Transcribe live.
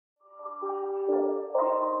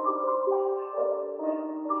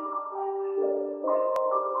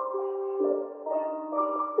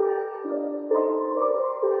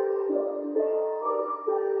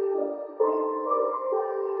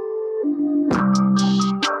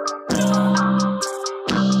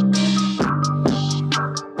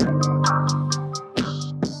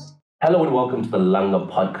Hello and welcome to the Langa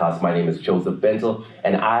podcast. My name is Joseph Bentil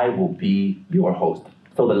and I will be your host.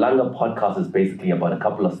 So the Langa podcast is basically about a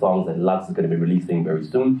couple of songs that Lux is going to be releasing very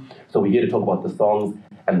soon. So we're here to talk about the songs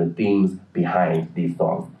and the themes behind these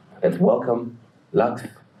songs. Let's welcome Lux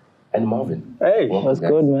and Marvin. Hey, welcome, that's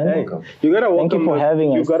guys. good, man. Hey. Welcome. You gotta welcome. Thank you for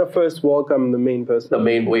having us. You gotta first welcome the main person. The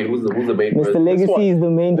main, wait, who's the main Mr. person? Legacy is the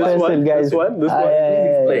main person, guys. This one.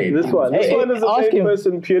 Explain. This one is the main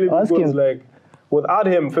person purely because, like, without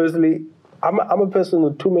him, firstly, I'm a person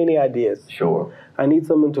with too many ideas. Sure. I need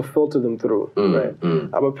someone to filter them through. Right.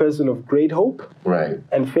 I'm a person of great hope. Right.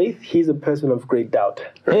 And faith. He's a person of great doubt.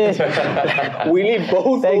 We need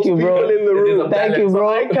both Thank those you, people bro. in the room. Thank you, bro. So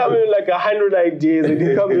I come in like 100 ideas, and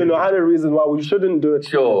he comes in 100 reasons why we shouldn't do it.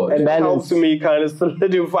 Sure. And Balance. it helps me kind of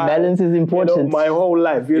solidify. Balance is important. You know, my whole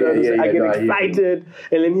life. You know, I get excited,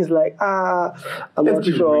 and then he's like, I'm not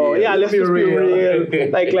sure. Real. Yeah, let's just be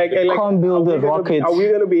real. Like, can't build a rocket. Are we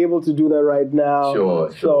gonna be able to do that right now?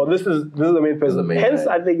 Sure. So this is the main person. Hence,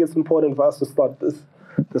 man. I think it's important for us to start this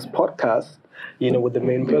podcast, you know, with the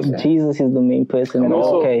main person. Jesus is the main person. And But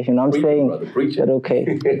also, okay, you know what I'm saying? But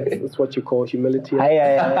okay. That's what you call humility.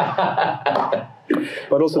 Aye.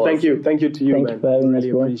 But also, thank you to you, Thank man. you for having us,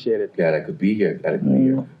 Really bro. appreciate it. Glad I could be here.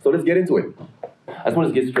 So let's get into it. I just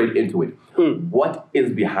want to get straight into it. What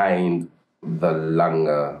is behind the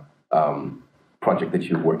Langa project that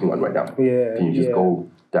you're working on right now? Yeah. Can you just go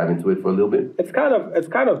dive into it for a little bit? It's kind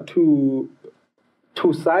of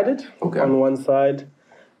two-sided. Okay. On one side,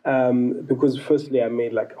 because firstly I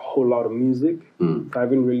made like a whole lot of music. I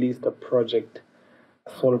haven't released a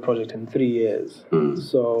solo project in 3 years.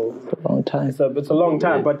 So A long time. it's a long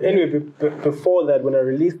time. But anyway, before that, when I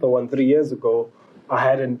released the one 3 years ago,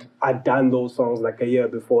 I'd done those songs like a year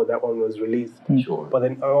before that one was released. Sure. But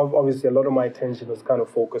then obviously a lot of my attention was kind of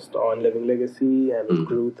focused on Living Legacy and with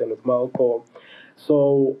Groot and with Malcolm.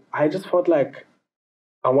 So I just felt like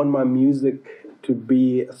I want my music to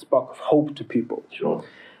be a spark of hope to people. Sure.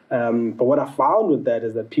 But what I found with that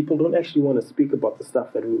is that people don't actually want to speak about the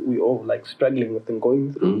stuff that we all like struggling with and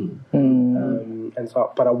going through. And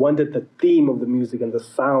so, but I wanted the theme of the music and the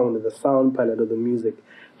sound palette of the music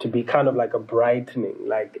to be kind of like a brightening,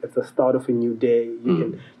 like it's the start of a new day.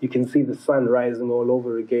 You can see the sun rising all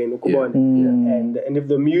over again. And if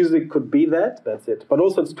the music could be that, that's it. But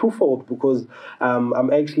also it's twofold because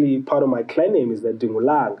I'm actually, part of my clan name is that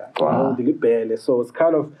Langa. Wow. So it's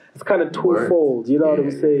kind of twofold. You know what I'm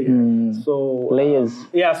saying? So Layers.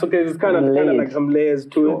 Yeah, so it's kind of like some layers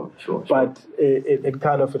to it. Sure. But it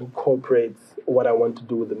kind of incorporates what I want to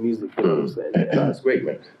do with the music. You know what I'm saying? That's great,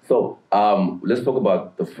 man. So let's talk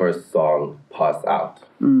about the first song, Pass Out,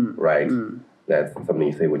 right? That's something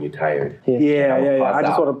you say when you're tired. Yeah. I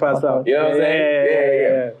just want to pass out. You know what I'm saying?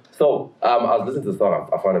 Yeah. So I was listening to the song.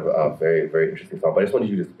 I found it a very, very interesting song. But I just wanted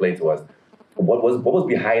you to explain to us what was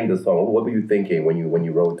behind the song. What were you thinking when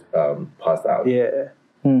you wrote Pass Out? Yeah.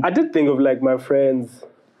 I did think of like my friends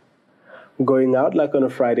going out like on a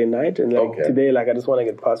Friday night and like today like I just want to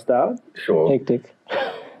get passed out. Sure. Hectic.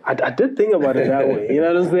 I did think about it that way. You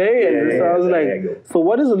know what I'm saying? So I was like, so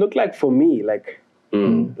what does it look like for me? Like,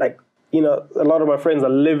 like, you know, a lot of my friends are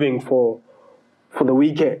living for the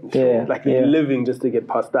weekend. Yeah. Like they're living just to get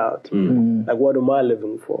passed out. Like what am I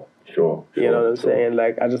living for? Sure. You know what I'm saying?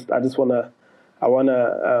 Like I just wanna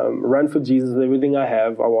run for Jesus with everything I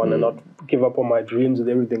have. I wanna not give up on my dreams with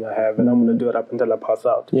everything I have, and I'm gonna do it up until I pass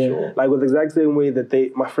out. Yeah. Sure. Like with the exact same way that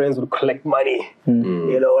my friends would collect money,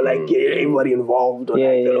 you know, like get everybody involved, or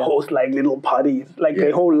like they'll host like little parties. Like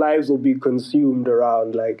their whole lives will be consumed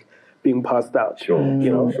around like being passed out. Sure.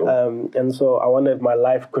 You know, and so I wonder if my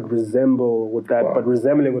life could resemble with that, but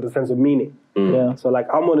resembling with a sense of meaning. Yeah. So like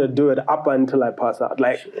I'm gonna do it up until I pass out.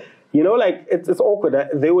 Like, you know, like it's awkward.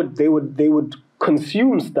 They would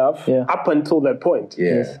consume stuff up until that point.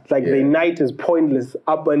 Yes. Like the night is pointless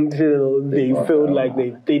up until they feel like they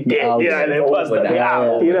did. Yeah, they passed out.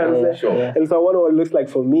 Yeah. You know what I'm saying? Sure. And so I wonder what it looks like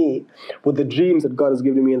for me with the dreams that God has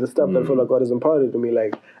given me and the stuff that I feel like God has imparted to me.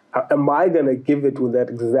 Like, am I gonna give it with that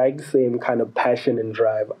exact same kind of passion and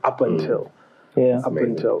drive up until?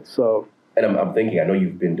 So. And I'm thinking, I know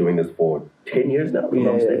you've been doing this for 10 years now.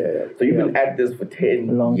 So you've been at this for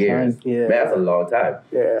 10 years. Time. Yeah. Man, that's a long time.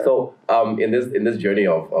 Yeah. So in this journey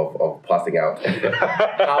of passing out,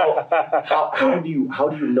 how do you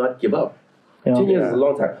not give up? 10 years is a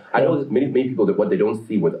long time. I know that many people, that what they don't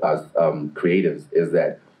see with us creatives is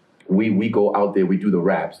that we go out there, we do the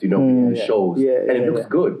raps, the shows, and it looks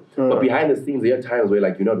good. But behind the scenes, there are times where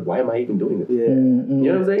like, why am I even doing this? You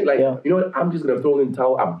know what I'm saying? Like, you know what? I'm just gonna throw in the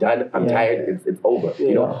towel. I'm done. I'm tired. It's over.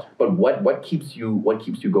 You know. But what keeps you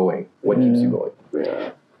going? What keeps you going?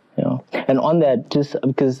 Yeah. And on that, just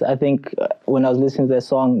because I think when I was listening to that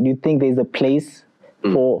song, do you think there's a place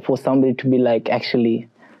for somebody to be like, actually,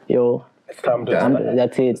 it's time to stop.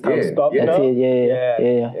 That's it. It's time to stop. That's it.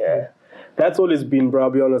 Yeah. That's always been, bro, I'll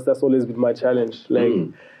be honest, that's always been my challenge. Like,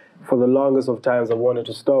 for the longest of times, I wanted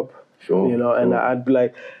to stop. Sure. And I'd be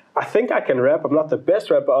like, I think I can rap. I'm not the best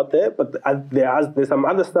rapper out there, but there's some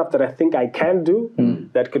other stuff that I think I can do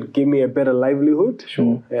that could give me a better livelihood.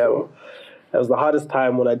 Sure. Yeah. Well, that was the hardest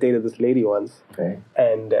time when I dated this lady once. Okay.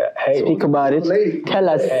 And hey, speak about it. Lady. Tell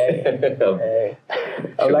us. Hey.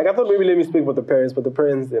 I'm like, I thought maybe let me speak about the parents, but the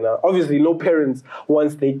parents, obviously no parents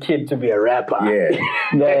wants their kid to be a rapper. Like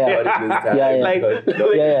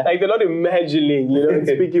they're not imagining,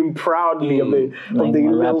 speaking proudly of the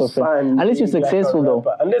little son. Unless you're successful, though.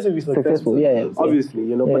 Unless you're successful,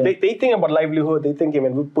 obviously, But they think about livelihood. They think,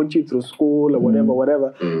 we put you through school or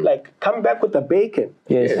whatever. Like, come back with the bacon.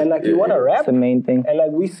 Yes. And like, you want to rap? That's the main thing. And like,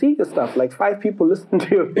 we see your stuff. Like, 5 people listen to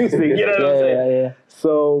your music. You know what I'm saying? Yeah.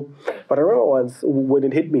 So, but I remember once when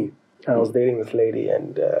it hit me, I was dating this lady,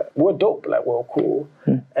 and we're dope, like we're cool.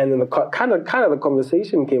 And then the kind of the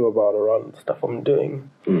conversation came about around stuff I'm doing,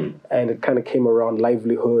 and it kind of came around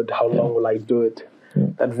livelihood. How long will I do it?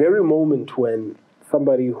 That very moment when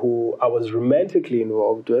somebody who I was romantically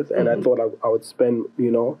involved with, and I thought I would spend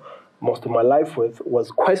most of my life with, was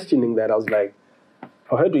questioning that. I was like,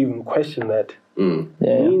 for her to even question that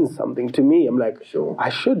means something to me. I'm like, sure, I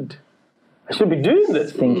should be doing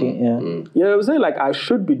this. Thinking, You know what I'm saying? Like, I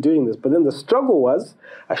should be doing this. But then the struggle was,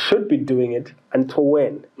 I should be doing it until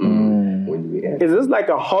when? Is this like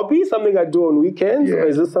a hobby, something I do on weekends? Or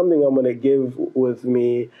is this something I'm going to give with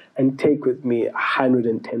me and take with me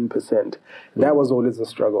 110%? That was always a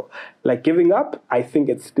struggle. Like, giving up, I think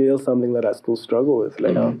it's still something that I still struggle with.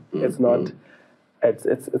 Like, it's not...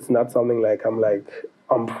 It's not something like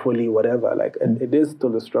I'm fully whatever. Like, it is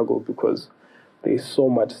still a struggle because there's so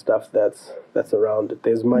much stuff that's around it.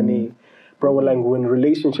 There's money, bro. Like, when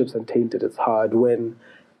relationships are tainted, it's hard. When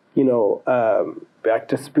back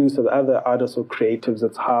disputes with other artists or creatives,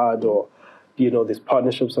 it's hard. Or there's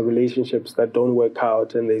partnerships or relationships that don't work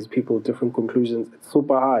out, and there's people with different conclusions. It's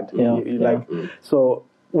super hard. So.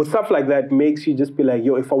 With stuff like that, makes you just be like,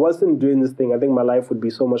 if I wasn't doing this thing, I think my life would be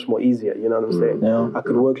so much more easier. You know what I'm saying? I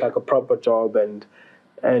could work like a proper job, and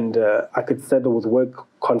I could settle with work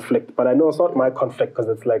conflict. But I know it's not my conflict because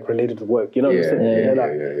it's like related to work. You know what I'm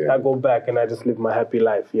saying? I go back and I just live my happy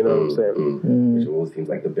life. You know what I'm saying? Which always seems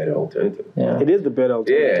like the better alternative. It is the better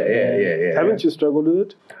alternative. Yeah. Haven't you struggled with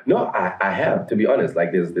it? No, I have. To be honest,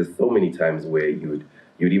 like there's so many times where you'd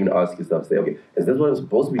even ask yourself, say, okay, is this what I'm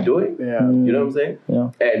supposed to be doing? You know what I'm saying?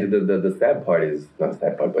 And the sad part is, not the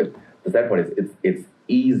sad part, but the sad part is it's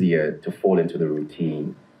easier to fall into the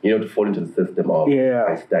routine, to fall into the system of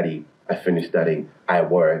I study, I finish studying, I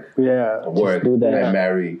work, I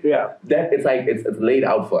marry. That it's like it's laid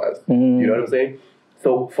out for us. You know what I'm saying?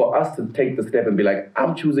 So for us to take the step and be like,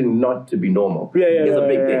 I'm choosing not to be normal. It's a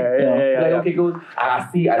big thing. Like, okay, good. I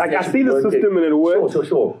see the system and it works.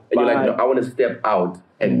 Sure. And you're like, no, I want to step out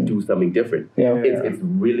and do something different. It's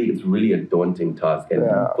really a daunting task. And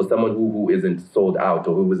for someone who isn't sold out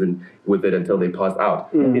or who isn't with it until they pass out,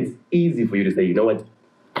 it's easy for you to say, you know what?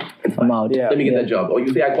 I'm out. Let me get that job. Or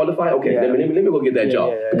you say I qualify? Okay, let me go get that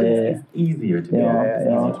job. Because it's easier to do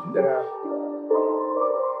that.